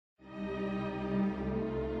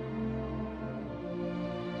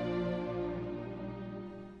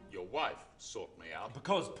wife sort me out.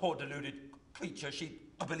 Because, poor deluded creature, she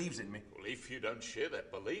believes in me. Well, if you don't share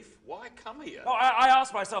that belief, why come here? Oh, I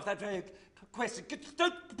asked myself that very question.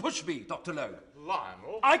 Don't push me, Dr. Logue.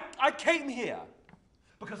 Lionel? I came here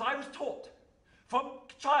because I was taught from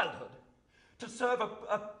childhood to serve a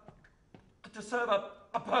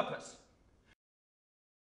purpose.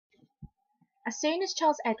 As soon as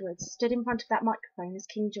Charles Edwards stood in front of that microphone as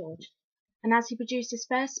King George, and as he produced his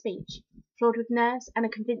first speech, flawed with nerves and a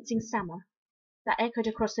convincing stammer, that echoed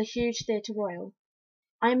across the huge Theatre Royal,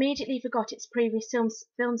 I immediately forgot its previous film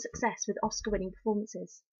success with Oscar-winning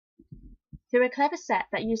performances. Through a clever set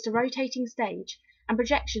that used a rotating stage and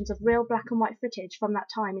projections of real black and white footage from that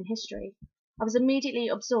time in history, I was immediately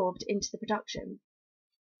absorbed into the production.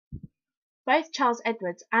 Both Charles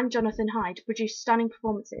Edwards and Jonathan Hyde produced stunning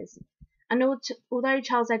performances, and although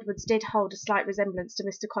Charles Edwards did hold a slight resemblance to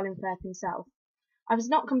Mr. Colin Firth himself, I was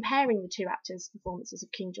not comparing the two actors' performances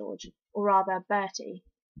of King George, or rather Bertie,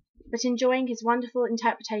 but enjoying his wonderful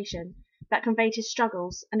interpretation that conveyed his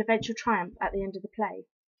struggles and eventual triumph at the end of the play.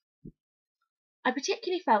 I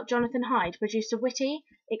particularly felt Jonathan Hyde produced a witty,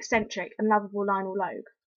 eccentric and lovable Lionel Logue,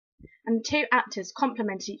 and the two actors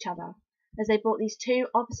complemented each other as they brought these two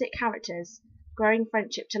opposite characters' growing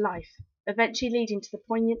friendship to life, eventually leading to the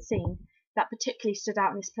poignant scene that particularly stood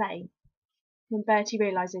out in this play, when Bertie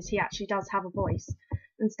realises he actually does have a voice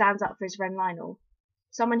and stands up for his friend Lionel,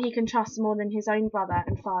 someone he can trust more than his own brother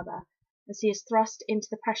and father, as he is thrust into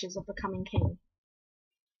the pressures of becoming king.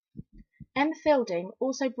 Emma Fielding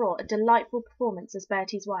also brought a delightful performance as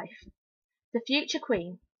Bertie's wife, the future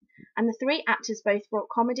queen, and the three actors both brought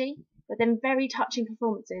comedy, but then very touching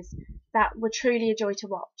performances that were truly a joy to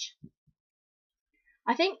watch.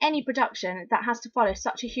 I think any production that has to follow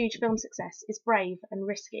such a huge film success is brave and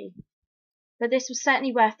risky, but this was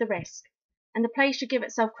certainly worth the risk, and the play should give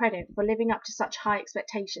itself credit for living up to such high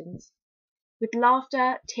expectations. With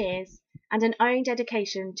laughter, tears, and an own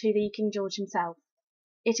dedication to the King George himself,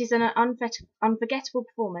 it is an unforgettable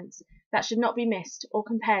performance that should not be missed or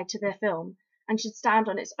compared to the film, and should stand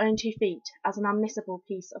on its own 2 feet as an unmissable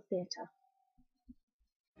piece of theatre.